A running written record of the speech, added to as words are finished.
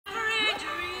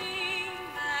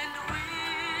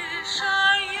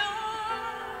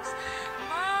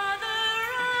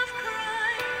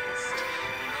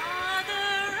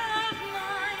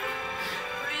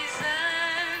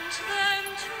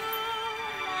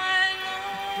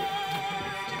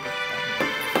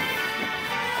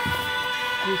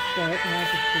We start now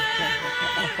to speak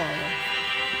our Father.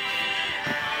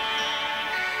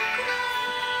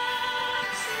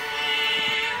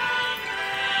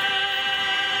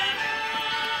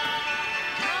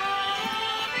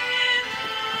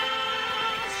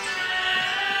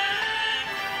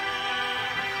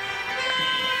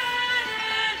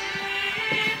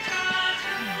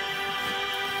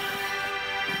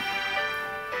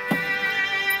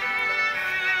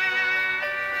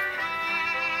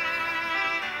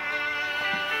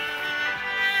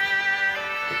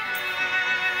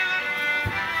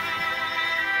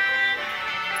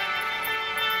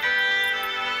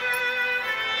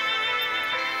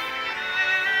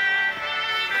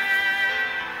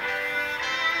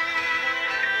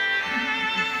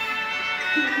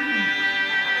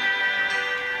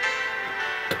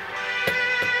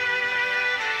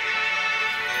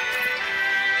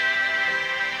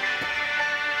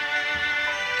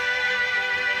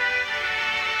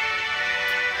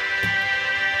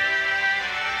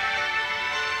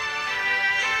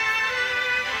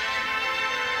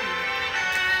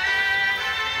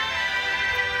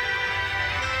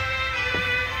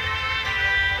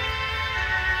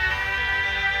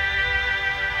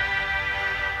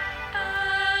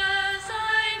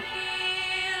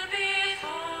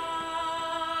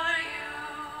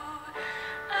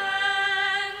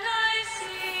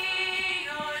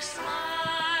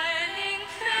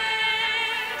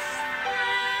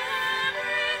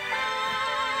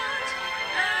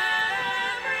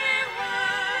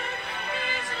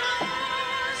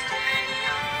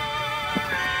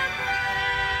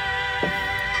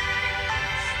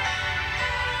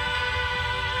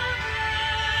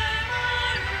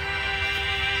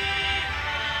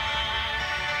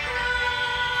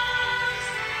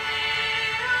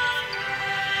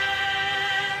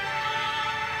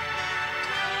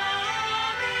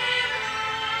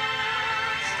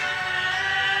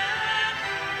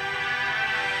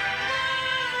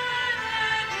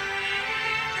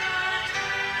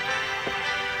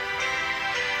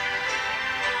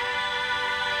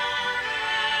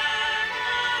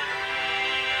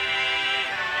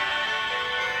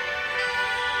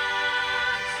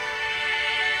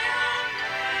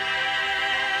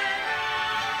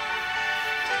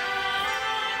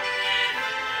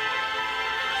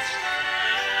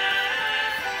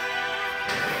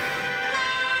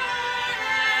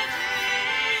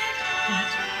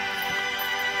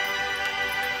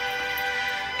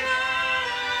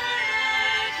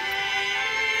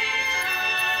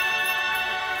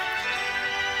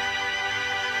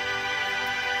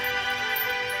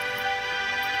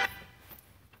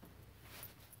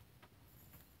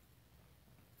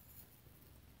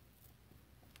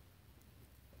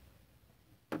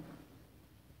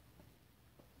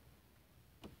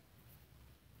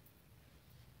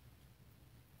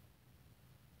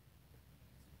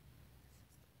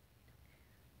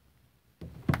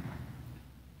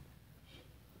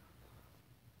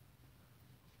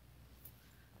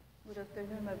 Good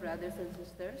afternoon, my brothers and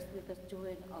sisters. Let us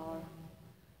join our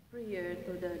prayer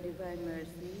to the Divine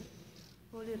Mercy,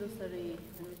 Holy Rosary,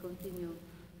 and we continue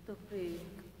to pray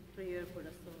prayer for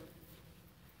the soul.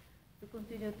 We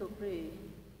continue to pray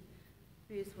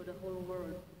peace for the whole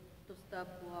world, to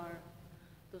stop war,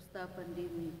 to stop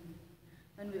pandemic.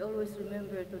 And we always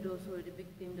remember to those who are the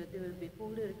victim that they will be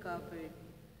fully recovered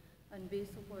and be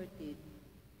supported.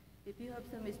 If you have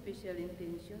some special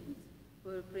intentions,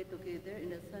 we'll pray together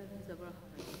in the silence of our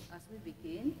hearts as we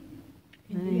begin.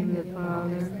 In the name of the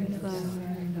Father, and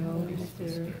Son, and the Holy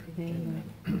Spirit. Amen.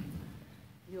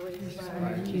 You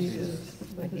inspire Jesus,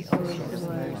 with the ocean of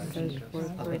life, stretch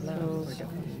forth for souls,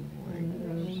 and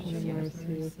urge the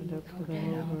mercy of the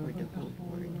whole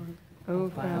world. O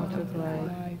fount of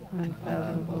life,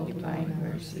 unfathomable divine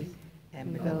mercy,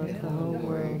 envelop the whole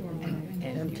world, and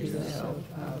empty yourself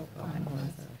out upon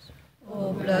us.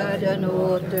 O blood and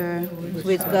water,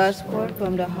 which gush forth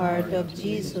from the heart of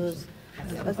Jesus,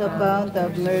 as a fount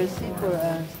of mercy for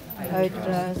us, I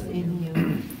trust in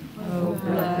you. O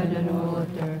blood and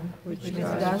water, which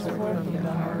gush forth from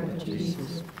the heart of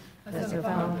Jesus, as a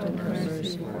fount of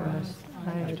mercy for us,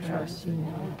 I trust in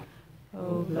you.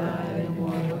 O blood and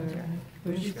water,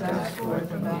 which gush forth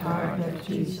from the heart of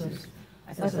Jesus,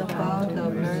 as a fount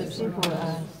of mercy for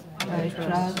us, I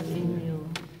trust in you.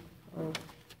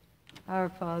 Our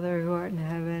Father, who art in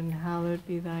heaven, hallowed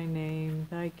be thy name.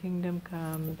 Thy kingdom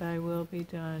come, thy will be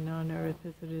done on earth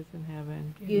as it is in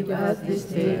heaven. Give us this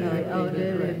day our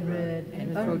daily bread,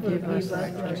 and forgive us our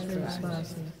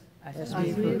trespasses, as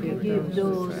we forgive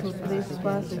those who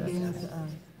trespass against us.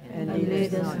 And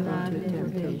lead us not into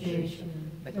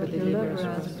temptation, but deliver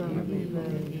us from evil.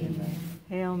 Amen.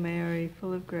 Hail Mary,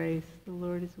 full of grace, the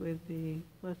Lord is with thee.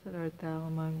 Blessed art thou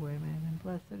among women, and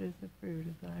blessed is the fruit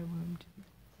of thy womb,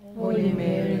 Jesus. Holy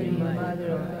Mary,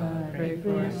 Mother of God, pray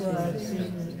for us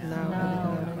sinners, now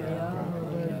and at the hour of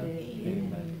our death.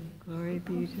 Amen. Glory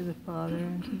be to the Father,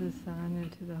 and to the Son,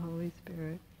 and to the Holy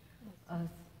Spirit.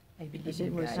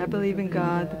 I believe in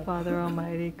God, the Father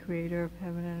Almighty, creator of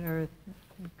heaven and earth,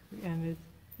 and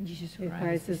Jesus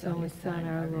Christ, his only Son,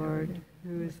 our Lord,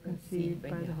 who was conceived by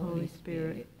the Holy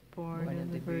Spirit, born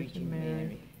of the Virgin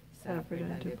Mary, suffered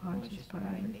under Pontius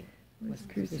Pilate, was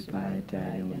crucified,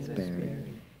 died, and was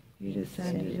buried. He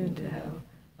descended into hell.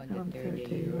 On the third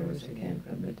day he rose again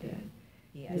from the dead.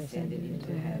 He ascended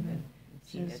into heaven,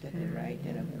 and sits at the right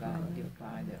hand of God, the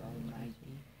Father Almighty.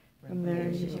 From there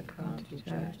he shall come to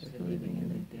judge the living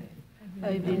and the dead.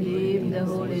 I believe in the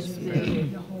Holy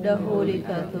Spirit, the Holy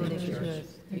Catholic Church,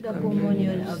 the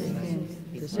communion of saints,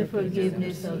 the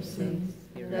forgiveness of sins,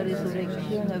 the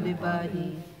resurrection of the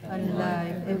body, and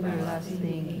life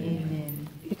everlasting. Amen.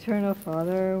 Eternal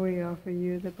Father, we offer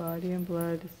you the body and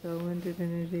blood, soul and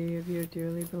divinity of your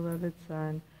dearly beloved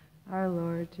Son, our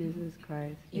Lord Jesus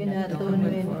Christ. In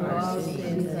atonement for our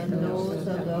sins and those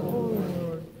of the whole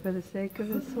world, for the sake of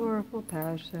his sorrowful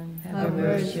passion, have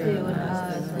mercy on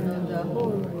us and on the whole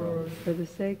world. for the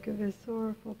sake of his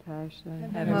sorrowful passion,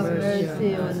 Have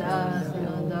mercy on us and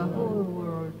on the whole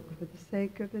world. for the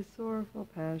sake of his sorrowful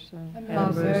passion,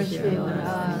 Have mercy on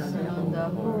us and on the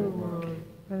whole world.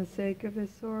 for the sake of his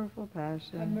sorrowful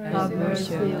passion, Have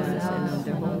mercy on us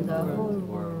and on the whole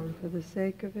world. for the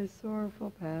sake of his sorrowful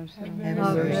passion,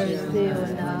 Have mercy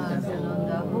on us and on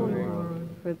the whole world.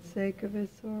 for the sake of his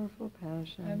sorrowful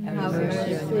passion, Have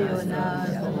mercy on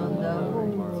us and on the whole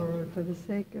world. for the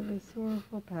sake of his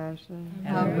sorrowful passion,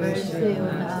 Have mercy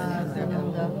on us and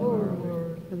on the whole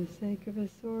world. for the sake of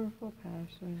his sorrowful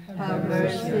passion, Have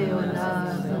mercy on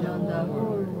us and on the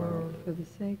whole world. for the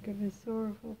sake of his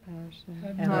sorrowful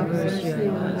passion, Have mercy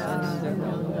on us and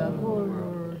on the whole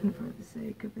world. for the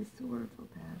sake of his sorrowful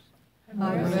passion.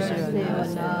 Have mercy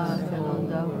on us and on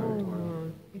the whole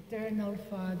world. Eternal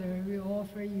Father, we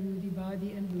offer you the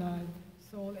body and blood,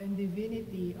 soul and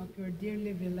divinity of your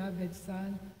dearly beloved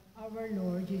Son, our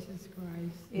Lord Jesus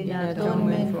Christ. In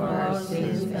atonement for our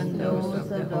sins and those of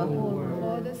the whole For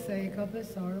world, the sake of his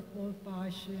sorrowful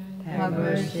passion. have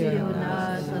mercy on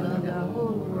us and on the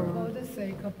whole For world. the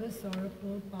sake of his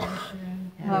sorrowful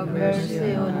passion. Have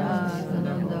mercy on us and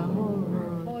on the whole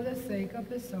world. For the sake of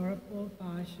his sorrowful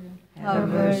passion. Have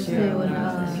mercy on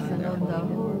us and on the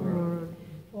whole world.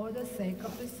 For the sake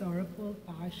of his sorrowful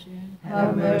passion.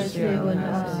 Have mercy on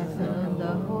us and on the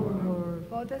whole world.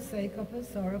 For the sake of his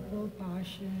sorrowful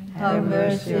passion. Have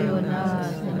mercy on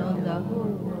us and on the whole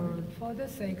world. For the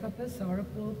sake of his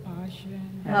sorrowful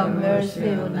passion. Have mercy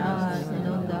on us and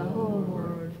on the whole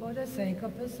world. For the sake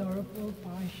of his sorrowful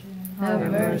passion. Have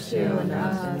mercy on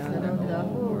us and on the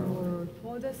whole world.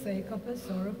 For the sake of his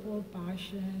sorrowful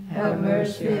passion. Have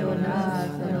mercy on us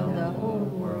and on the whole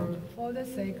world. For the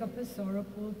sake of his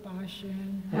sorrowful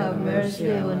passion. Have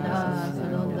mercy on us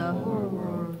and on the whole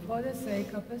world. For the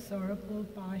sake of his sorrowful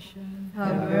passion.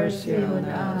 Have mercy on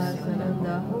us and on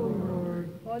the whole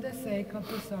world. For the sake of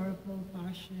his sorrowful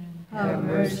passion. Have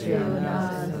mercy on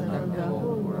us and on the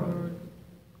whole world.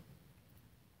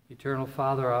 Eternal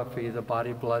Father, I offer you the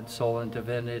body, blood, soul, and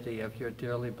divinity of your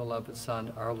dearly beloved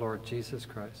Son, our Lord Jesus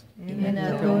Christ. In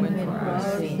atonement for our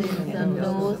sins and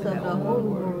those of the whole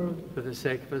world, For the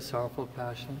sake of his sorrowful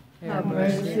passion, have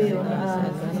mercy on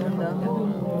us and on the whole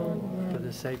world. for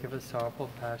the sake of his sorrowful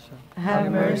passion,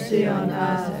 Have mercy on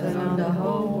us and on the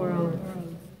whole world.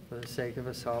 for the sake of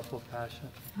his sorrowful passion,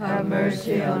 Have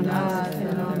mercy on us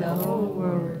and on the whole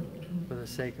world. for the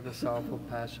sake of his sorrowful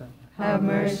passion, Have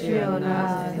mercy on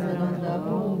us and on the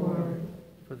whole world.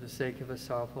 for the sake of his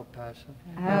sorrowful passion,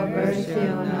 Have mercy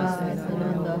on us and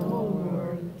on the whole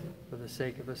world. for the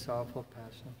sake of his sorrowful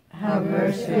passion, Have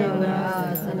mercy on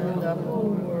us and on the whole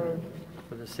world.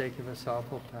 for the sake of his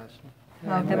sorrowful passion,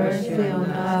 Have mercy on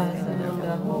us and on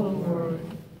the whole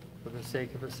world. for the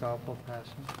sake of his sorrowful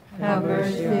passion, Have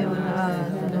mercy on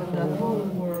us and on the whole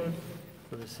world.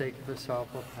 for the sake of his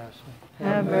sorrowful passion,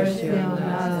 Have mercy on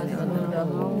us and on the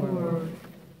whole world.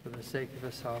 for the sake of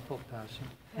his sorrowful passion,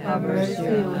 Have mercy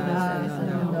on us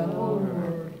and on the whole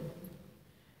world.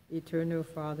 Eternal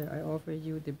Father, I offer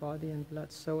you the body and blood,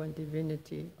 soul and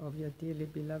divinity of your dearly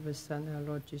beloved Son, our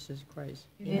Lord Jesus Christ.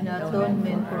 In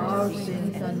atonement for our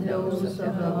sins and those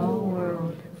of the whole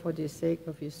world, For the sake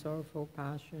of his sorrowful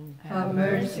passion. have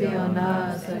mercy on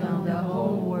us and on the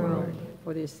whole world.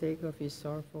 For the sake of his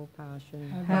sorrowful passion.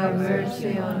 Have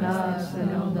mercy on us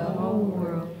and on the whole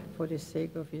world. for the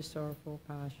sake of his sorrowful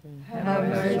passion. Have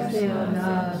mercy on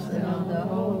us and on the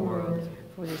whole world.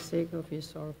 For the sake of his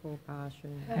sorrowful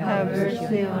passion. Have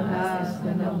mercy on us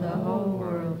and on the whole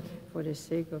world. For the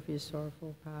sake of his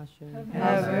sorrowful passion.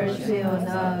 Have mercy on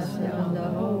us and on the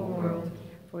whole world.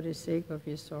 For the sake of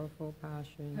his sorrowful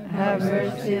passion. Have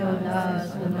mercy on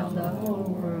us and on the whole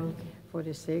world. For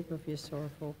the sake of his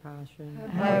sorrowful passion.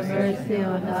 Have mercy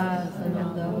on us and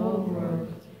on the whole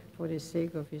world. For the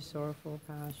sake of his sorrowful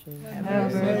passion.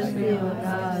 Have mercy on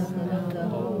us and on the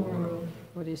whole world.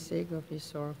 For the sake of his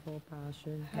sorrowful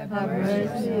passion. Have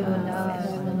mercy on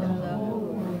us and on the whole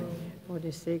world. For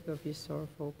the sake of his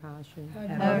sorrowful passion.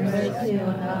 Have mercy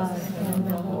on us and on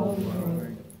the whole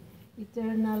world.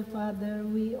 Eternal Father,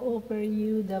 we offer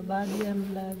you the body and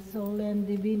blood, soul and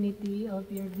divinity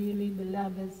of your dearly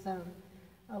beloved Son,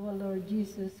 our Lord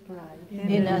Jesus Christ,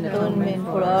 In atonement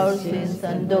for our sins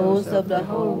and those of the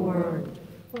whole world.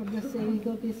 for the sake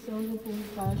of his sorrowful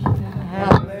passion,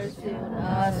 Have mercy on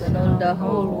us and on the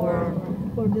whole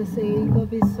world. for the sake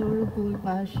of his sorrowful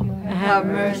passion, Have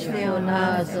mercy on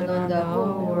us and on the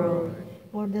whole world.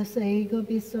 for the sake of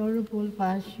his sorrowful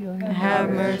passion,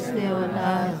 Have mercy on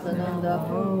us and on the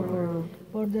whole world.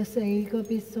 for the sake of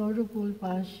his sorrowful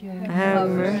passion, Have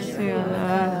mercy on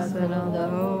us and on the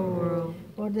whole world.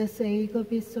 for the sake of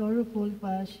his sorrowful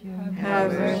passion,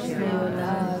 Have mercy on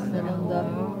us and on the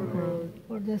whole world.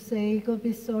 for the sake of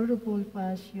his sorrowful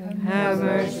passion, Have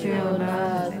mercy on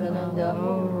us and on the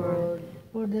whole world.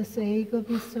 for the sake of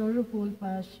his sorrowful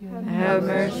passion, Have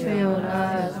mercy on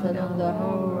us and on the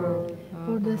whole world.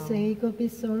 for the sake of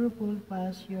his sorrowful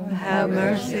passion, Have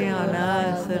mercy on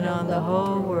us and on the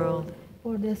whole world.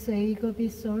 for the sake of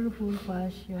his sorrowful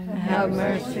passion, Have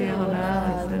mercy on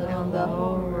us and on the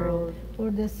whole world. for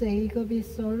the sake of his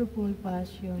sorrowful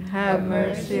passion. Have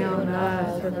mercy on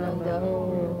us and on the whole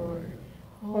world.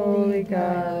 Holy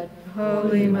God,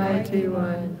 Holy Mighty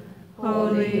One,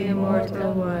 Holy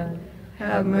Immortal One,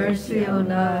 have mercy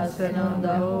on us and on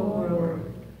the whole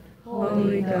world.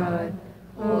 Holy God,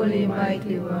 Holy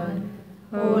Mighty One,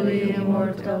 Holy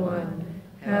Immortal One,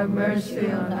 have mercy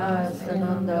on us and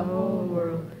on the whole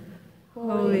world.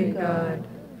 Holy God,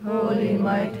 Holy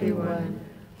Mighty One,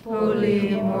 Holy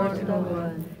Immortal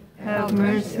One, have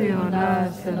mercy on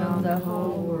us and on the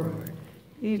whole world.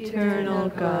 Eternal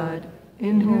God,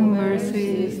 in whom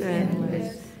mercy is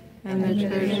endless, and the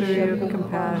treasury of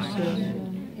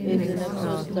compassion is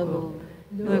inexhaustible,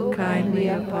 look kindly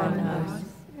upon us,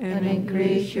 and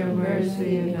increase your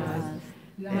mercy in us,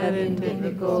 that in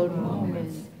difficult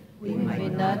moments we may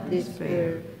not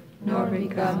despair, nor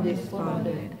become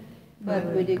despondent, but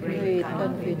with a great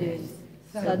confidence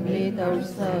submit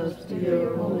ourselves to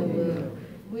your holy will,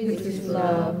 which is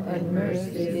love and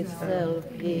mercy itself.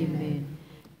 Amen.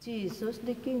 Jesus,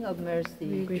 the King of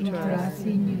mercy, We trust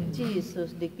in you.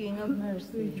 Jesus, the King of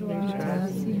mercy, We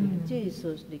trust in you.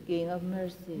 Jesus, the King of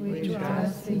mercy, We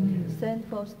trust in you. Saint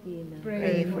Faustina,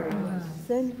 Pray for us.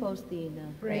 Saint Faustina,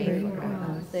 Pray for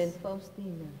us. Saint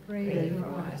Faustina. Pray for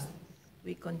us.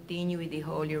 We continue with the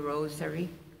Holy Rosary.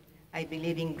 I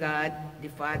believe in God, the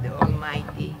Father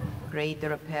Almighty,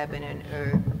 creator of heaven and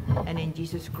earth, and in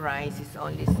Jesus Christ, his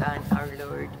only Son, our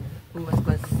Lord, who was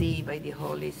conceived by the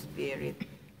Holy Spirit,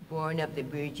 born of the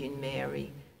Virgin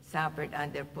Mary, suffered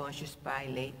under Pontius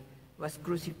Pilate, was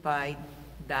crucified,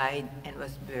 died, and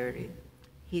was buried.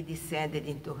 He descended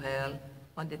into hell.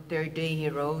 On the third day he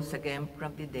rose again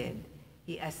from the dead.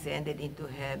 He ascended into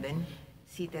heaven,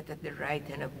 seated at the right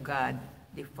hand of God,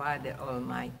 the Father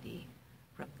Almighty.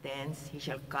 From thence he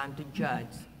shall come to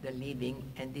judge the living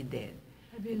and the dead.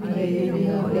 I believe in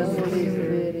the Holy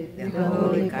Spirit, the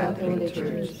Holy Catholic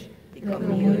Church, the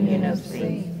communion of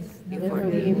saints, the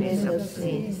forgiveness of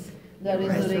sins, the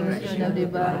resurrection of the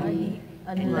body,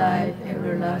 and life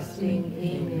everlasting.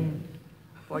 Amen.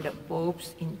 For the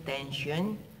Pope's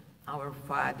intention, our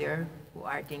Father, who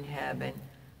art in heaven,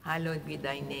 hallowed be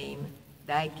thy name.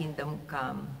 Thy kingdom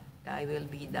come, thy will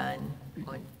be done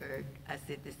on earth as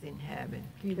it is in heaven.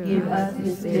 Give us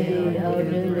this day our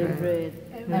daily bread,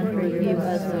 and forgive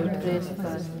us our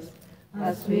trespasses,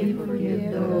 as we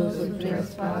forgive those who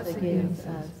trespass against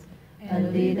us.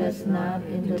 And lead us not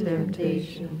into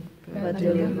temptation, but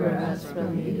deliver us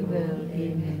from evil.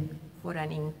 Amen. For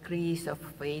an increase of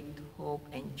faith, hope,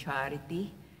 and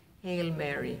charity, Hail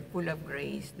Mary, full of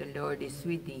grace, the Lord is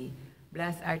with thee.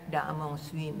 Blessed art thou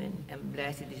amongst women, and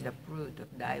blessed is the fruit of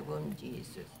thy womb,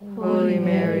 Jesus. Holy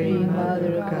Mary,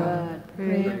 Mother of God,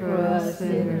 pray for us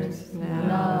sinners,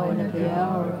 now and at the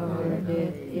hour of our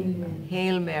death. Amen.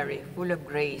 Hail Mary, full of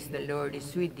grace, the Lord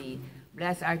is with thee.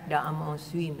 Blessed art thou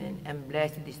amongst women, and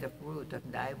blessed is the fruit of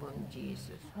thy womb,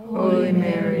 Jesus. Holy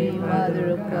Mary,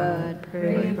 Mother of God,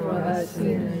 us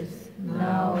sinners,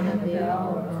 now and at the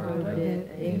hour of our death.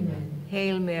 Amen.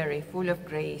 Hail Mary, full of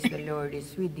grace, the Lord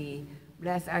is with thee.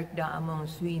 Blessed art thou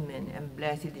amongst women, and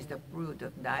blessed is the fruit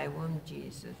of thy womb,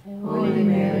 Jesus. Holy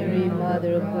Mary,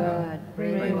 Mother of God,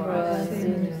 pray for us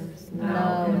sinners,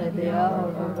 now and at the hour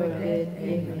of our death.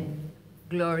 Amen.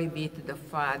 Glory be to the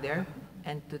Father,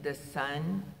 and to the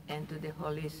Son, and to the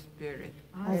Holy Spirit.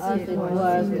 As it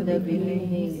was in the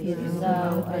beginning, is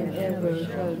now, and ever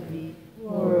shall be,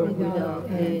 world without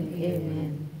end.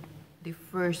 Amen. The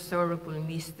first sorrowful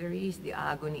mystery is the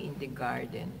agony in the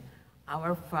garden.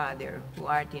 Our Father, who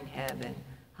art in heaven,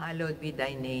 hallowed be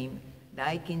thy name.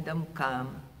 Thy kingdom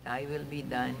come, thy will be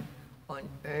done, on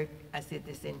earth as it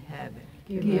is in heaven.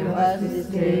 Give us this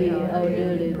day our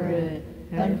daily bread,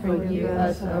 and forgive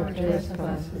us our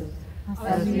trespasses,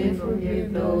 as we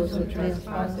forgive those who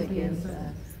trespass against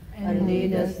us. And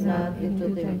lead us not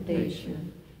into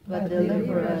temptation, but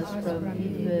deliver us from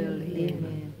evil.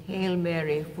 Amen. Hail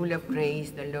Mary, full of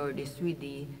grace, the Lord is with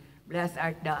thee. Blessed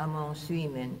art thou amongst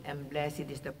women, and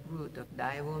blessed is the fruit of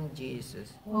thy womb,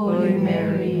 Jesus. Holy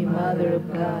Mary, Mother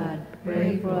of God,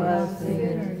 pray for us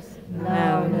sinners,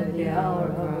 now and at the hour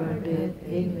of our death.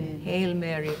 Amen. Hail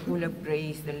Mary, full of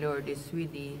grace, the Lord is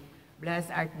with thee.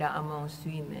 Blessed art thou amongst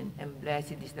women, and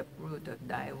blessed is the fruit of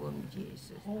thy womb,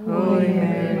 Jesus. Holy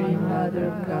Mary, Mother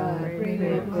of God,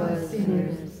 pray for us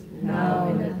sinners, now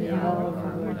and at the hour of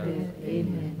our death.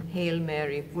 Amen. Hail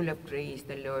Mary, full of grace,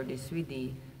 the Lord is with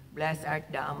thee. Blessed art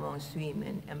thou amongst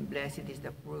women, and blessed is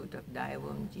the fruit of thy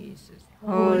womb, Jesus.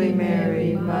 Holy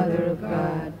Mary, Mother of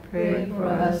God, pray for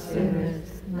us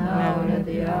sinners, now and at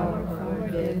the hour of our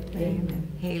death.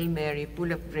 Amen. Hail Mary,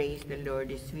 full of grace, the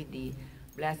Lord is with thee.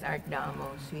 Blessed art thou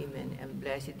amongst women, and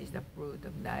blessed is the fruit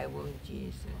of thy womb,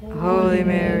 Jesus. Holy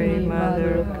Mary,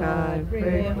 Mother of God,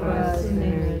 pray for us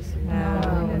sinners,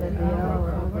 now and at the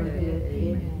hour of our death.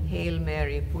 Amen. Hail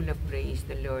Mary, full of grace,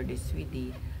 the Lord is with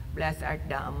thee. Blessed art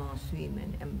thou amongst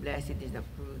women, and blessed is the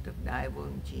fruit of thy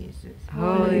womb, Jesus.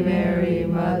 Holy Mary,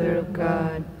 Mother of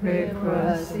God, pray for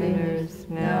us sinners,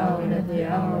 now and at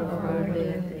the hour of our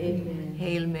death. Amen.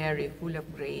 Hail Mary, full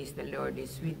of grace, the Lord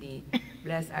is with thee.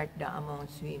 Blessed art thou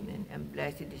amongst women, and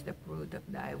blessed is the fruit of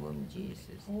thy womb,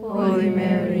 Jesus. Holy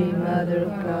Mary, Mother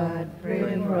of God, pray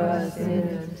for us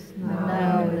sinners,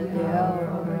 now and at the hour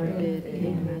of our death.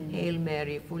 Amen. Hail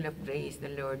Mary, full of grace, the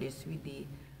Lord is with thee.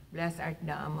 Blessed art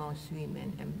thou amongst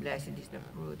women, and blessed is the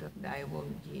fruit of thy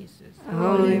womb, Jesus.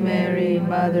 Holy Mary,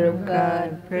 Mother of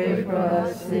God, pray for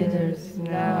us sinners,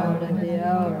 now and at the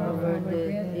hour of our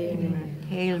death. Amen.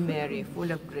 Hail Mary,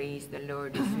 full of grace, the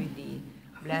Lord is with thee.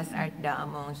 Blessed art thou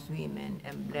amongst women,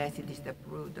 and blessed is the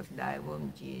fruit of thy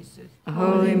womb, Jesus.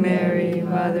 Holy Mary,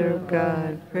 Mother of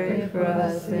God, pray for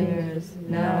us sinners,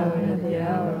 now and at the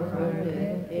hour of our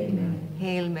death. Amen.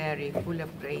 Hail Mary, full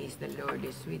of grace, the Lord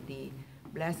is with thee.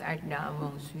 Blessed art thou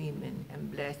amongst women,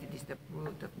 and blessed is the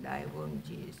fruit of thy womb,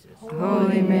 Jesus.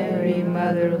 Holy Mary,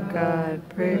 Mother of God,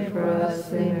 pray for us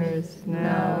sinners,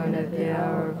 now and at the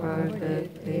hour of our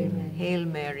death. Amen. Hail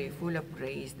Mary, full of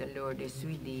grace, the Lord is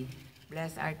with thee.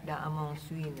 Blessed art thou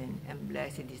amongst women, and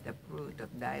blessed is the fruit of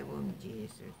thy womb,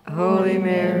 Jesus. Holy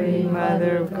Mary,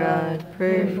 Mother of God,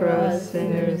 pray for us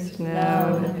sinners,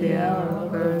 now and at the hour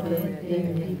of our death.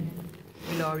 Amen.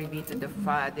 Glory be to the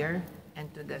Father,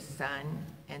 and to the Son,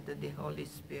 and to the Holy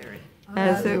Spirit.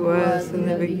 As it was in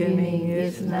the beginning,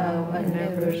 is now, and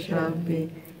ever shall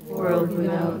be, world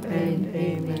without end.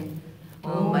 Amen.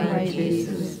 O my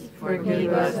Jesus,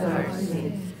 forgive us our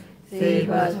sins, save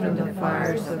us from the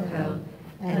fires of hell,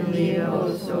 and lead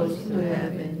all souls to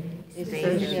heaven,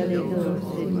 especially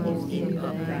those in most need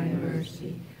of thy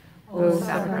mercy. O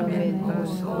Sacrament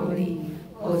most holy,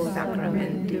 O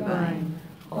Sacrament divine,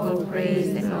 all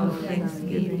praise and all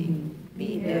thanksgiving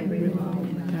be every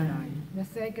moment time. The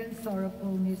second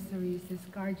sorrowful mystery is the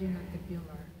scourging at the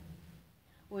pillar.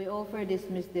 We offer this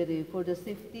mystery for the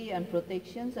safety and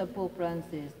protections of Pope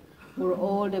Francis, for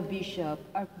all the bishop,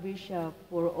 archbishop,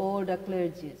 for all the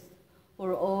clergies,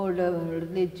 for all the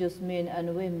religious men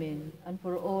and women, and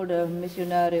for all the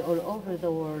missionaries all over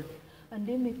the world. And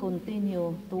they may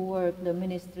continue to work the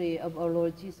ministry of our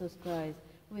Lord Jesus Christ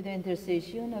with the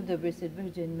intercession of the Blessed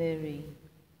Virgin Mary.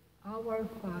 Our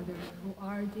Father, who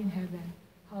art in heaven,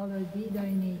 hallowed be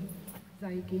thy name.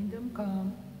 Thy kingdom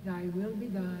come, thy will be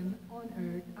done, on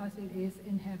earth as it is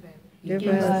in heaven.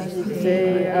 Give us this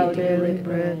day our daily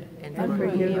bread, and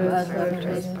forgive us our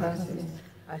trespasses,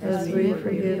 as we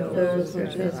forgive those who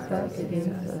trespass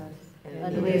against us.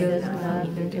 And lead us not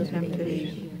into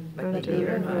temptation, but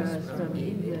deliver us from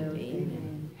evil.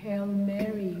 Amen. Hail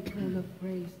Mary, full of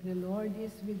grace, the Lord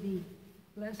is with thee.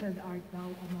 Blessed art thou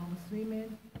amongst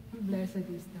women, and blessed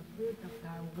is the fruit of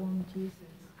thy womb, Jesus.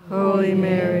 Holy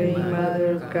Mary,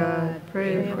 Mother of God,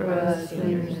 pray for us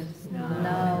sinners,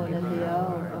 now and at the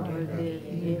hour of our death.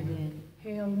 Amen.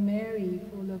 Hail Mary,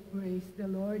 full of grace, the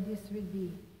Lord is with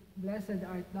thee. Blessed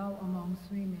art thou amongst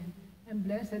women, and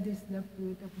blessed is the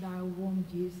fruit of thy womb,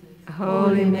 Jesus.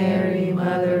 Holy Mary,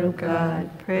 Mother of God,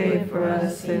 pray for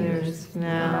us sinners,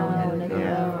 now and at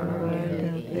the hour of our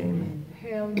death. Amen.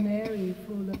 Hail Mary,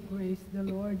 full of grace, the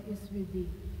Lord is with thee.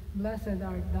 Blessed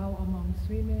art thou amongst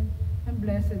women, and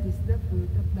blessed is the fruit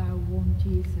of thy womb,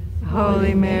 Jesus.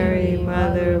 Holy Mary,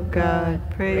 Mother of God,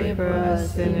 pray for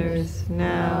us sinners,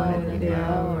 now and at the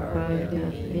hour of our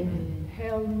death. Amen.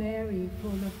 Hail Mary,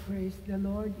 full of grace, the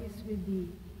Lord is with thee.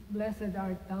 Blessed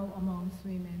art thou amongst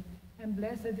women, and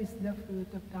blessed is the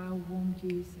fruit of thy womb,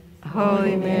 Jesus.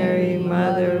 Holy Mary,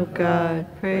 Mother of God,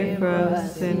 pray for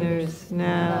us sinners,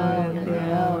 now and at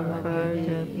the hour of our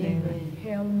death. Amen.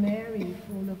 Hail Mary,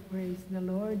 full of grace, the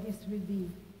Lord is with thee.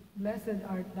 Blessed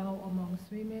art thou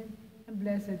amongst women, and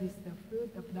blessed is the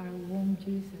fruit of thy womb,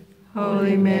 Jesus.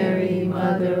 Holy Mary,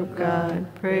 Mother of God,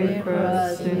 pray for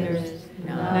us sinners,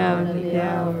 now and at the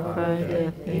hour of our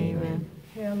death. Amen.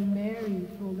 Hail Mary,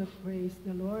 full of grace,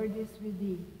 the Lord is with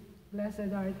thee.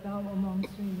 Blessed art thou amongst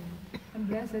women, and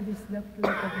blessed is the fruit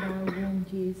of thy womb,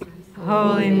 Jesus.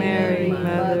 Holy Mary,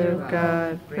 Mother of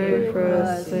God, pray for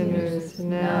us sinners,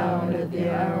 now and at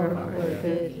the hour of our death.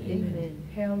 Amen.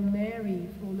 Hail Mary,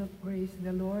 full of grace,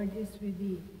 the Lord is with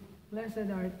thee.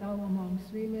 Blessed art thou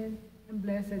amongst women, and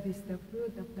blessed is the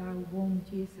fruit of thy womb,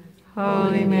 Jesus.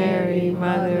 Holy Mary,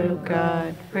 Mother of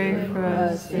God, pray for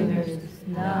us sinners,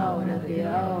 now and at the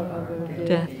hour of our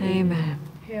death. Amen.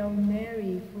 Hail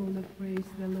Mary, full of grace,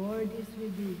 the Lord is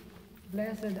with thee.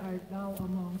 Blessed art thou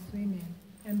amongst women,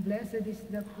 and blessed is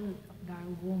the fruit of thy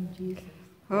womb, Jesus.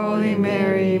 Holy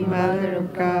Mary, Mother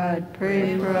of God,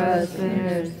 pray for us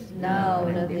sinners, now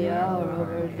and at the hour of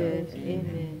our death.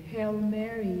 Amen. Hail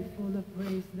Mary, full of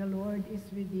grace, the Lord is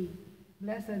with thee.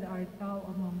 Blessed art thou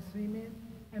amongst women,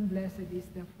 and blessed is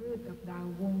the fruit of thy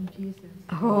womb, Jesus.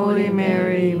 Holy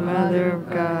Mary, Mother of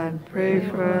God, pray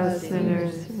for us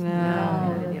sinners,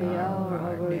 now and at the hour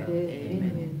of our death.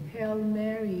 Amen. Hail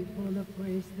Mary, full of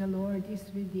grace, the Lord is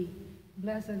with thee.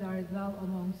 Blessed art thou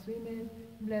amongst women,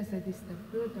 blessed is the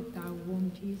fruit of thy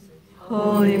womb, Jesus.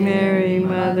 Holy Mary,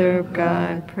 Mother of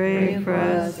God, pray for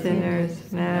us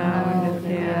sinners, now and at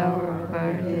the hour of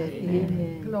our death.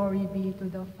 Amen. Glory be to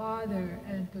the Father,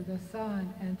 and to the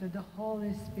Son, and to the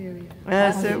Holy Spirit.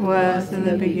 As it was in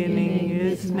the beginning,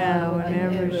 is now, and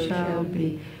ever shall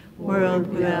be, world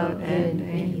without end.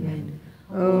 Amen.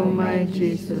 O my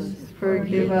Jesus,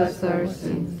 forgive us our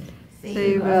sins,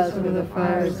 save us from the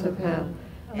fires of hell,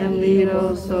 and lead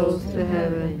all souls to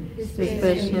heaven,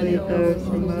 especially those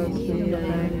in most need of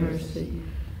thy mercy.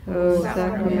 O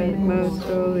Sacrament most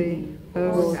holy,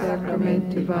 O Sacrament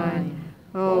divine,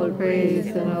 all praise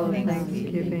and all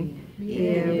thanksgiving be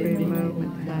every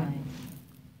moment thine.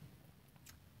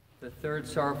 The third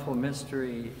sorrowful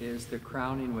mystery is the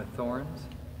crowning with thorns.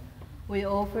 We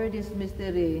offer this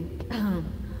mystery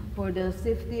for the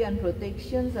safety and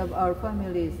protections of our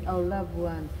families, our loved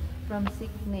ones, from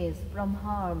sickness, from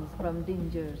harms, from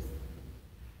dangers.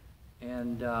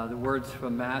 And the words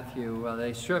from Matthew,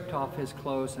 they stripped off his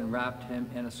clothes and wrapped him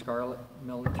in a scarlet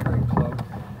military cloak.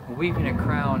 And weaving a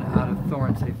crown out of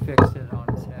thorns, they fixed it on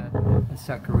his head and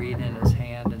stuck a reed in his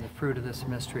hand. And the fruit of this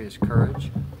mystery is courage.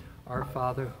 Our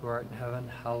Father, who art in heaven,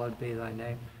 hallowed be thy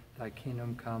name. Thy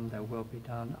kingdom come, thy will be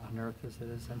done on earth as it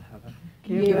is in heaven.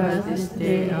 Give us this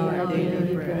day our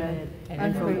daily bread,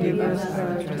 and forgive us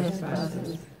our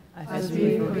trespasses, as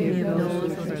we forgive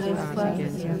those who trespass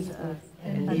against us.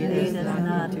 And lead us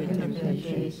not into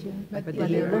temptation, but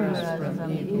deliver us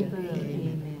from evil.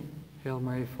 Amen. Hail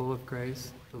Mary, full of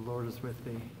grace, the Lord is with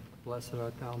thee. Blessed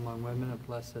art thou among women, and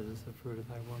blessed is the fruit of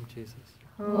thy womb, Jesus.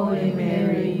 Holy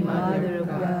Mary, Mother of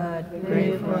God,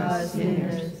 pray for us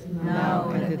sinners, now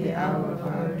and at the hour of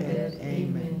our death.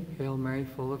 Amen. Hail Mary,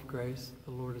 full of grace,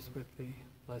 the Lord is with thee.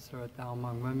 Blessed art thou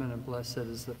among women, and blessed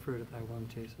is the fruit of thy womb,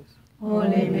 Jesus.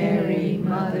 Holy Mary,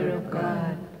 Mother of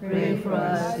God, pray for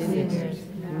us sinners,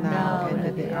 now and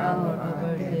at the hour of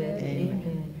our death.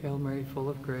 Amen. Hail Mary, full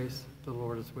of grace, the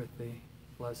Lord is with thee.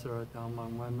 Blessed art thou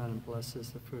among women, and blessed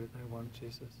is the fruit of thy womb,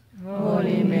 Jesus.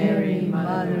 Holy Mary,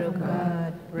 Mother of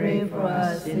God, pray for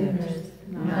us sinners,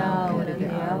 now and at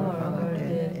the hour of our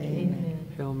death. Amen.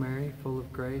 Hail Mary, full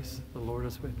of grace, the Lord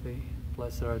is with thee.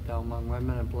 Blessed art thou among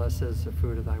women, and blessed is the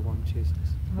fruit of thy womb, Jesus.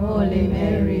 Holy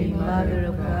Mary, Mother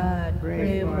of God,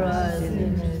 pray for us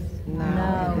sinners,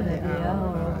 now and at the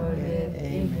hour of our death.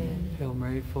 Amen. Hail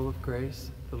Mary, full of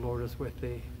grace, the Lord is with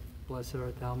thee. Blessed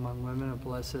art thou among women, and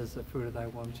blessed is the fruit of thy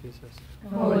womb, Jesus.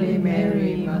 Holy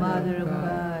Mary, Mother of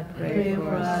God, pray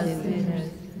for us sinners,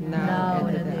 now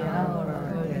and at the hour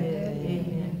of our death.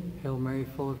 Amen. Hail Mary,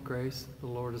 full of grace, the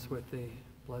Lord is with thee.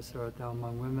 Blessed art thou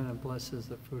among women, and blessed is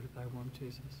the fruit of thy womb,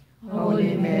 Jesus.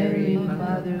 Holy Mary,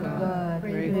 Mother of God,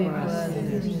 pray for us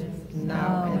sinners,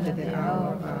 now and at the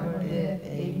hour of our death.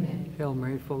 Amen. Hail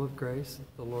Mary, full of grace,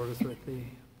 the Lord is with thee.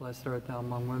 Blessed art thou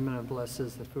among women, and blessed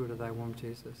is the fruit of thy womb,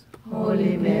 Jesus.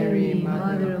 Holy Mary,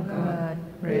 Mother of God,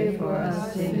 pray for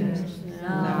us sinners,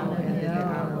 now and at the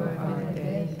hour of our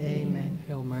death. Amen.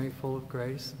 Hail Mary, full of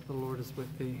grace, the Lord is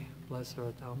with thee. Blessed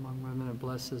art thou among women, and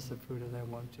blessed is the fruit of thy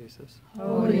womb, Jesus.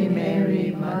 Holy Mary,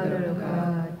 Mother of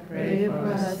God, pray for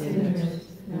us sinners,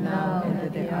 now and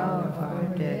at the hour of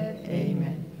our death.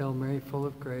 Amen. Hail Mary, full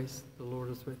of grace, the Lord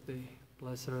is with thee.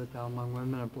 Blessed art thou among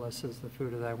women, and blessed is the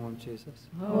fruit of thy womb, Jesus.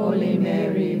 Holy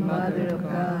Mary, Mother of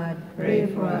God, pray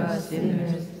for us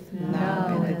sinners,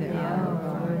 now and at the hour of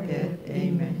our death.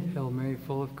 Amen. Hail Mary,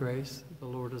 full of grace, the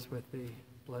Lord is with thee.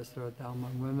 Blessed art thou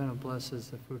among women, and blessed is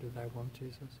the fruit of thy womb,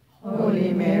 Jesus.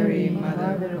 Holy Mary,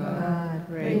 Mother of God,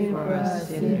 pray for us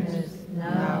sinners,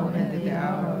 now and at the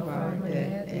hour of our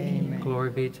death. Amen. Glory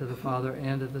be to the Father,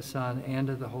 and to the Son, and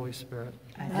to the Holy Spirit.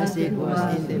 As it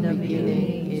was in the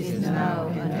beginning, is now,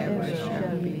 and ever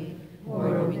shall be,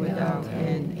 world without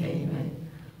end. Amen.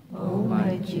 O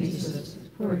my Jesus,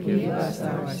 forgive us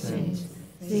our sins,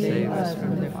 save us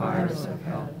from the fires of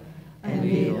hell, and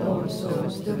lead all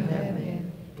souls to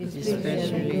heaven,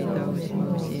 especially those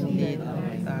most in need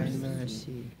of thy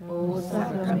mercy. O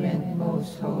Sacrament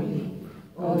most holy,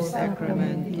 O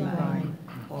Sacrament divine,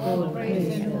 all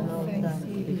praise and all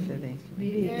thanksgiving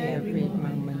be every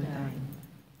moment thine.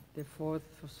 The fourth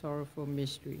sorrowful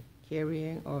mystery,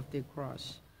 carrying of the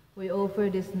cross. We offer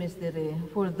this mystery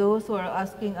for those who are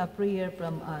asking a prayer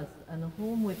from us and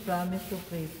whom we promise to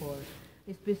pray for,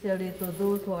 especially to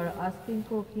those who are asking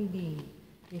for healing,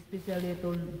 especially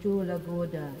to Joe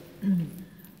Lagoda,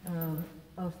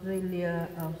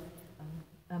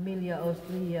 Amelia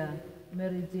Austria,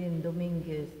 Mary Jean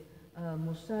Dominguez,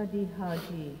 Musadi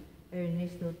Haji,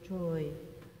 Ernesto Choi,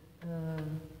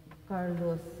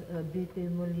 Carlos Bite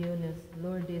Mulyones,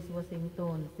 Lourdes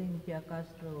Washington, Cynthia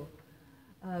Castro,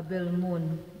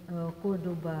 Belmont,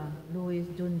 Cordoba, Luis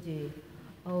Junji,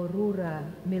 Aurora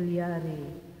Miliari,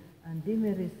 and they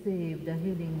may receive the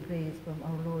healing grace from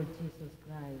our Lord Jesus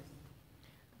Christ.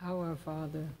 Our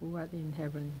Father, who art in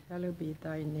heaven, hallowed be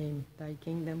thy name. Thy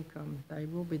kingdom come, thy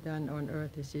will be done on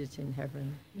earth as it is in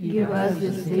heaven. Give us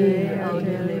this day our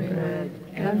daily bread,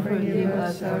 and forgive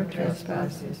us our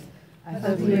trespasses,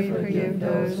 as we forgive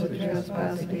those who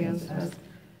trespass against us.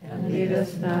 And lead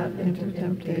us not into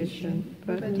temptation,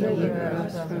 but deliver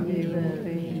us from evil.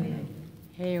 Amen.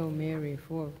 Hail Mary,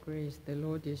 full of grace, the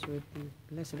Lord is with thee.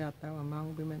 Blessed art thou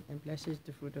among women, and blessed is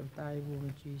the fruit of thy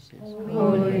womb, Jesus.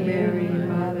 Holy Mary,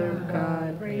 Mother of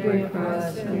God, pray for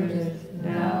us sinners,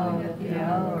 now and at the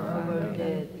hour of our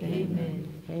death. Amen.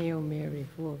 Hail Mary,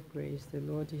 full of grace, the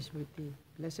Lord is with thee.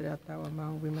 Blessed art thou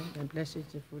among women, and blessed is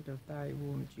the fruit of thy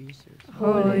womb, Jesus.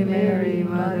 Holy Mary,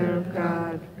 Mother of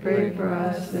God, pray for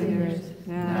us sinners,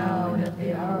 now and at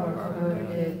the hour of our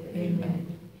death. Amen.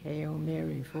 Hail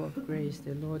Mary, full of grace,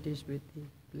 the Lord is with thee.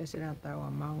 Blessed art thou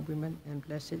among women, and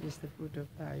blessed is the fruit of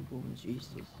thy womb,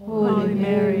 Jesus. Holy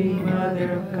Mary,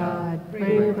 Mother of God,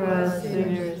 pray for us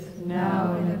sinners,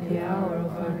 now and at the hour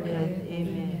of our death.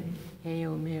 Amen.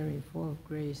 Hail Mary, full of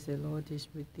grace, the Lord is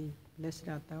with thee. Blessed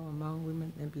art thou among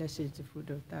women, and blessed is the fruit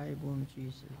of thy womb,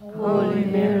 Jesus. Holy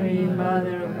Mary,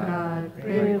 Mother of God,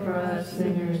 pray for us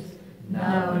sinners,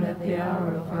 now and at the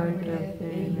hour of our death.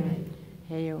 Amen.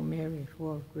 Hail Mary,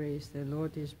 full of grace, the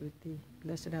Lord is with thee.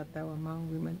 Blessed art thou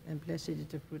among women, and blessed is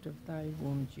the fruit of thy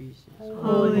womb, Jesus.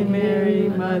 Holy Mary,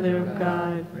 Mother of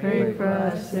God, pray for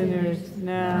us sinners,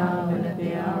 now and at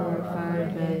the hour of our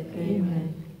death.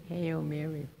 Amen. Hail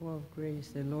Mary, full of grace,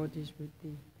 the Lord is with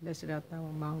thee. Blessed art thou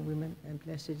among women, and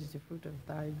blessed is the fruit of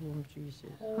thy womb, Jesus.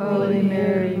 Holy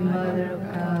Mary, Mother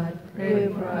of God, pray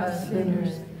for us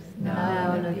sinners,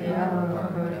 now and at the hour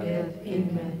of our death.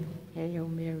 Amen. Hail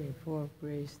Mary, full of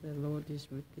grace, the Lord is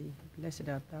with thee. Blessed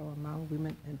art thou among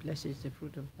women, and blessed is the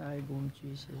fruit of thy womb,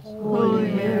 Jesus.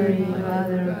 Holy Mary,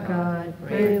 Mother of God,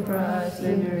 pray for us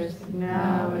sinners,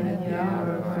 now and at the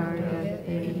hour of our death.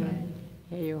 Amen.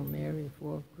 Hail Mary,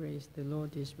 full of grace, the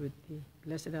Lord is with thee.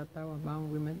 Blessed art thou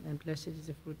among women, and blessed is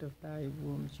the fruit of thy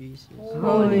womb, Jesus.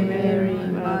 Holy Mary,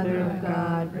 Mother of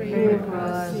God, pray for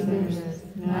us sinners,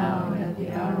 now and at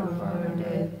the hour of our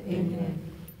death. Amen.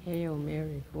 Hail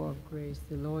Mary, full of grace,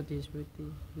 the Lord is with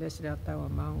thee. Blessed art thou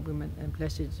among women, and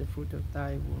blessed is the fruit of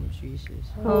thy womb, Jesus.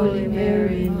 Holy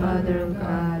Mary, Mother of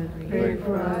God, pray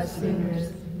for us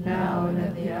sinners, now and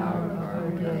at the hour of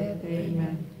our death.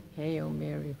 Amen. Hail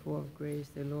Mary, full of grace,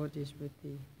 the Lord is with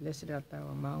thee. Blessed art thou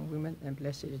among women, and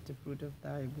blessed is the fruit of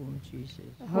thy womb, Jesus.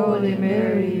 Holy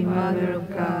Mary, Mother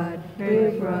of God,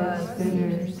 pray for us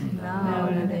sinners, now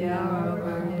and at the hour of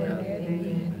our death.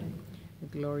 Amen.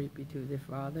 Glory be to the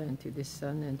Father, and to the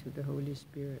Son, and to the Holy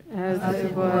Spirit. As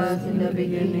it was in the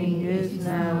beginning, is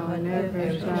now, and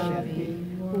ever shall be,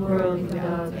 world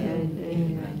without end.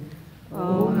 Amen.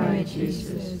 O my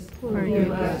Jesus, forgive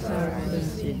us our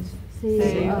sins,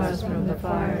 save us from the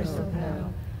fires of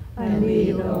hell, and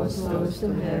lead all souls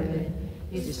to heaven,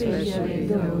 especially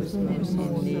those most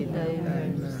in need of thy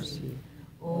mercy.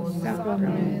 O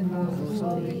Sacrament most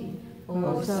holy,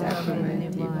 O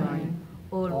Sacrament divine,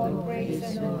 all praise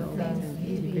and all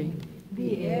thanksgiving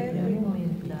be every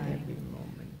moment thine.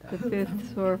 The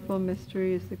fifth sorrowful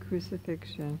mystery is the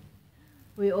crucifixion.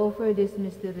 We offer this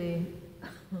mystery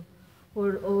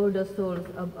for all the souls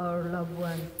of our loved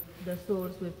ones, the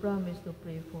souls we promise to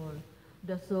pray for,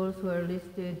 the souls who are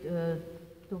listed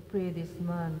to pray this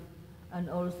month, and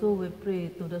also we pray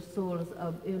to the souls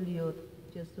of Elliot,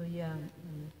 just so young,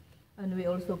 and we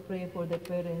also pray for the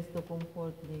parents to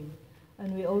comfort them.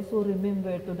 And we also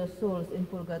remember to the souls in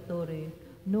purgatory.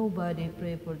 Nobody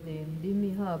pray for them. They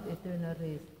may have eternal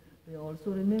rest. We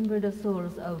also remember the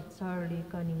souls of Charlie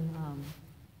Cunningham.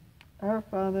 Our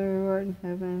Father, who art in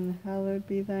heaven, hallowed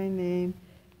be thy name.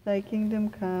 Thy kingdom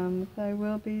come, thy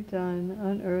will be done,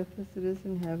 on earth as it is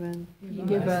in heaven.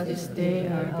 Give us this day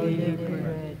our daily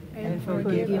bread, and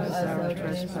forgive us our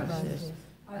trespasses,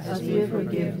 as we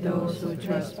forgive those who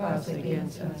trespass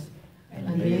against us.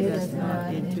 And lead us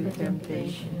not into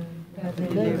temptation, but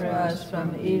deliver us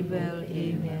from evil.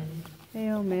 Amen.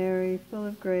 Hail Mary, full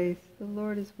of grace, the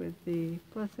Lord is with thee.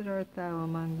 Blessed art thou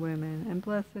among women, and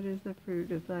blessed is the fruit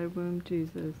of thy womb,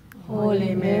 Jesus.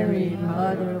 Holy Mary,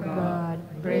 Mother of God,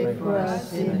 pray for us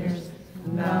sinners,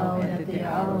 now and at the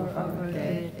hour of our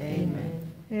death. Amen.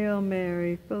 Hail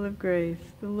Mary, full of grace,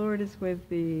 the Lord is with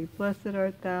thee. Blessed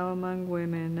art thou among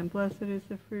women, and blessed is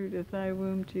the fruit of thy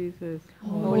womb, Jesus.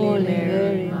 Holy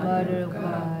Mary, Mother of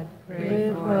God,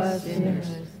 pray for us sinners,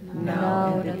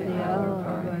 now and at the hour of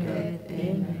our death.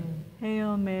 Amen.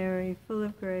 Hail Mary, full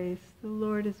of grace, the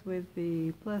Lord is with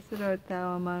thee. Blessed art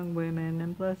thou among women,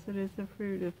 and blessed is the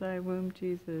fruit of thy womb,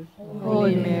 Jesus.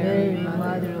 Holy Mary,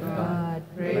 Mother of God,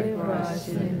 pray for us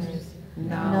sinners,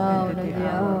 now and at the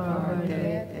hour of our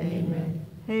death. Amen.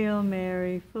 Hail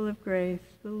Mary, full of grace,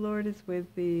 the Lord is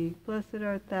with thee. Blessed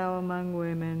art thou among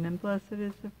women, and blessed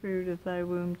is the fruit of thy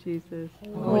womb, Jesus.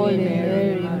 Holy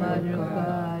Mary, Mother of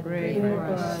God, pray for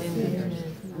us sinners,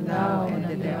 now and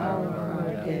at the hour of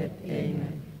our death.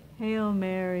 Amen. Hail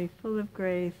Mary, full of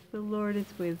grace, the Lord is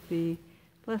with thee.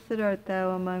 Blessed art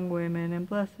thou among women, and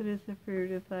blessed is the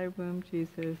fruit of thy womb,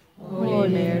 Jesus. Holy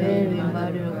Mary,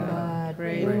 Mother of God,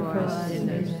 pray for us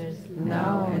sinners,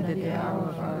 now and at the hour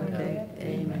of our death.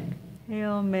 Amen.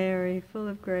 Hail Mary, full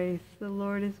of grace, the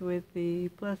Lord is with thee.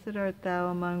 Blessed art thou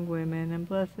among women, and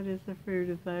blessed is the fruit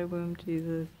of thy womb,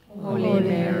 Jesus. Holy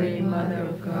Mary, Mother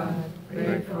of God,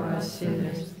 pray for us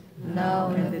sinners, now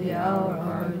and at the hour of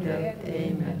our death.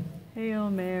 Amen. Hail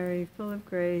Mary, full of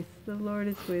grace, the Lord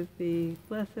is with thee.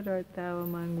 Blessed art thou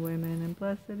among women, and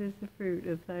blessed is the fruit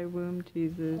of thy womb,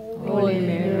 Jesus. Holy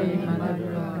Mary,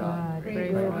 Mother of God,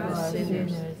 pray for us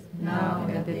sinners, now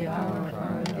and at the hour of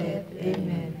our death.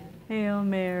 Amen. Hail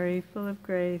Mary, full of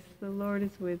grace, the Lord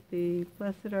is with thee.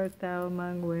 Blessed art thou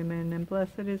among women, and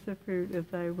blessed is the fruit of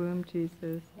thy womb,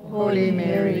 Jesus. Holy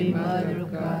Mary, Mother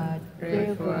of God,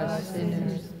 pray for us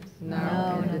sinners,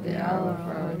 now and at the hour of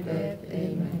our death.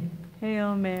 Amen.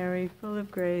 Hail Mary, full of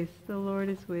grace, the Lord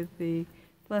is with thee.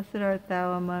 Blessed art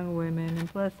thou among women,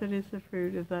 and blessed is the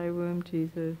fruit of thy womb,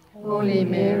 Jesus. Holy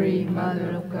Mary,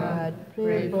 Mother of God,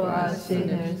 pray for us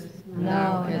sinners,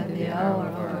 now and at the hour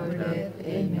of our death.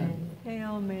 Amen.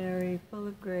 Hail Mary, full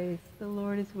of grace, the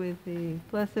Lord is with thee.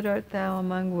 Blessed art thou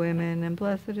among women, and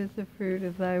blessed is the fruit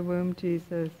of thy womb,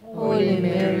 Jesus. Holy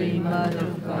Mary, Mother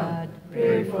of God,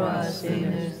 pray for us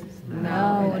sinners,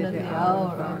 now and at the hour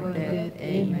of our death.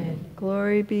 Amen.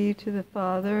 Glory be to the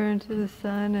Father, and to the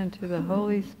Son, and to the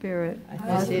Holy Spirit.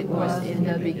 As it was in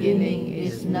the beginning,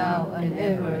 is now, and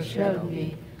ever shall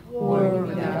be, world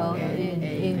without end.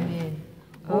 Amen.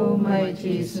 O my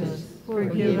Jesus,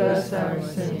 forgive us our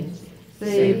sins,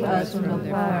 save us from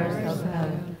the fires of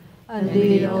hell, and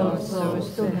lead all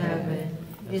souls to heaven,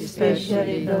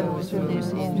 especially those who are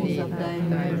in need of thy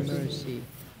mercy.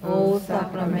 O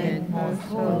Sacrament most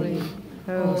holy,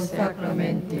 O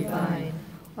sacrament divine,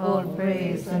 all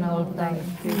praise and all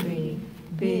thanksgiving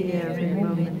be every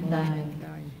moment thine.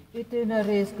 Eternal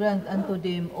rest grant unto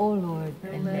them, O Lord,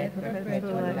 and let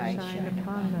perpetual light shine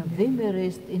upon them. they may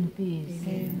rest in peace.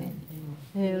 Amen.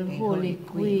 Hail, Holy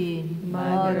Queen,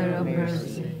 Mother of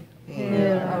Mercy,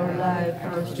 hail our life,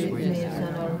 our sweetness,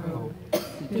 and our hope.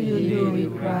 To you do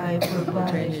we cry, for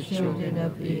banished children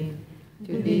of Eve.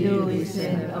 To thee do we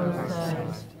send our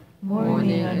sighs,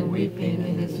 mourning and weeping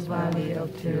in this valley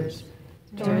of tears.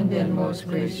 Turn then, most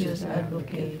gracious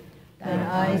Advocate, thine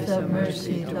eyes of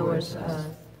mercy towards us,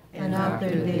 and after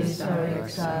this our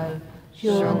exile,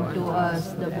 show unto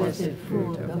us the blessed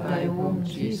fruit of thy womb,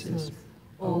 Jesus.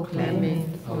 O clement,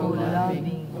 O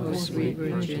loving, O sweet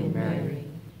Virgin Mary,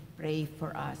 Pray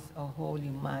for us, O Holy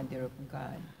Mother of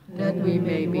God. that we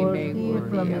may be made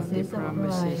worthy of the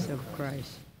promises of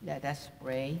Christ. Let us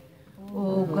pray.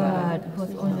 O God,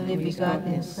 whose only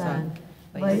begotten Son,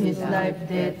 by his life,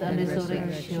 death, and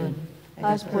resurrection,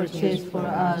 has purchased for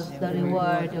us the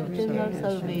reward of eternal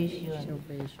salvation,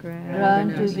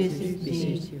 grant we beseech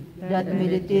thee that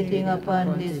meditating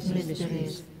upon these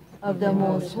mysteries of the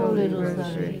most holy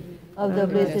Rosary of the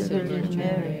Blessed Virgin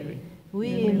Mary, we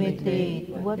imitate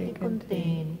what they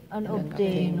contain and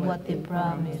obtain what they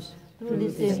promise, through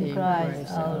the same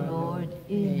Christ our Lord.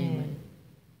 Amen.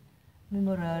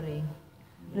 Memorare.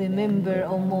 Remember,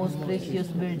 O most gracious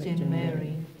Virgin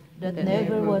Mary, that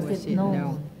never was it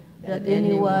known that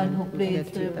anyone who prayed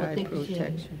for your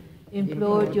protection,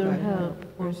 implored your help,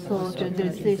 or sought your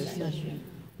intercession,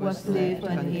 was left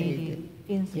unaided.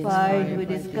 Inspired with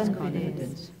this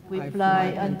confidence, we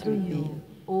fly unto you,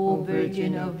 O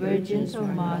Virgin of Virgins, our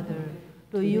Mother.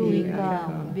 To you we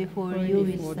come, before you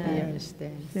we stand,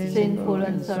 sinful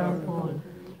and sorrowful.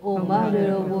 O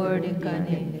Mother of Word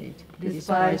incarnate,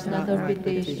 despise not our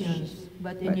petitions,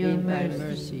 but in your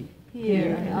mercy,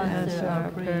 hear and answer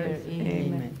our prayer.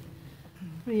 Amen.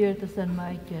 Prayer to Saint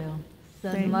Michael.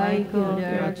 Saint Michael,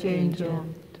 the Archangel,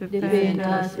 defend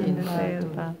us in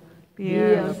battle. Be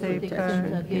our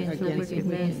protection against the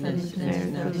wickedness and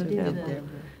snares of the devil.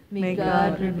 May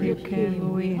God rebuke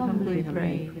him, we humbly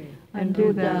pray. And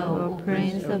do thou, O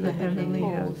Prince of the heavenly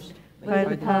host, by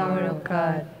the power of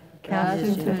God, cast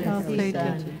into hell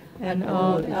Satan and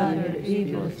all other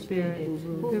evil spirits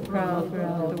who prowl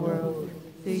throughout the world,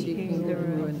 seeking the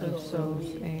ruin of souls.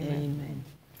 Amen.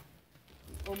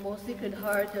 O most sacred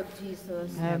heart of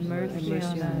Jesus, Have mercy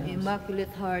on us. Immaculate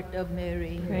Heart of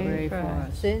Mary, Pray for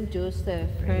us. Saint Joseph,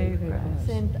 Pray for us.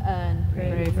 St.Anne,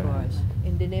 Pray for us.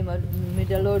 In the name of, may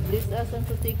the Lord bless us and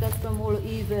protect us from all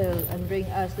evil and bring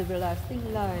us to everlasting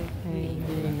life.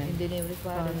 Amen. In the name of the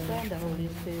Father, Son, and the Holy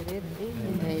Spirit.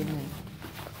 Amen. Amen.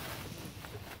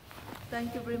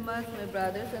 thank you very much, my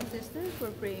brothers and sisters, for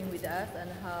praying with us, and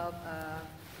have a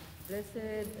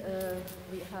blessed,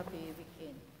 happy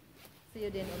weekend. See you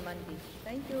then on Monday.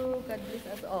 Thank you. God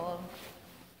bless us all.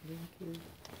 Thank you.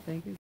 Thank you.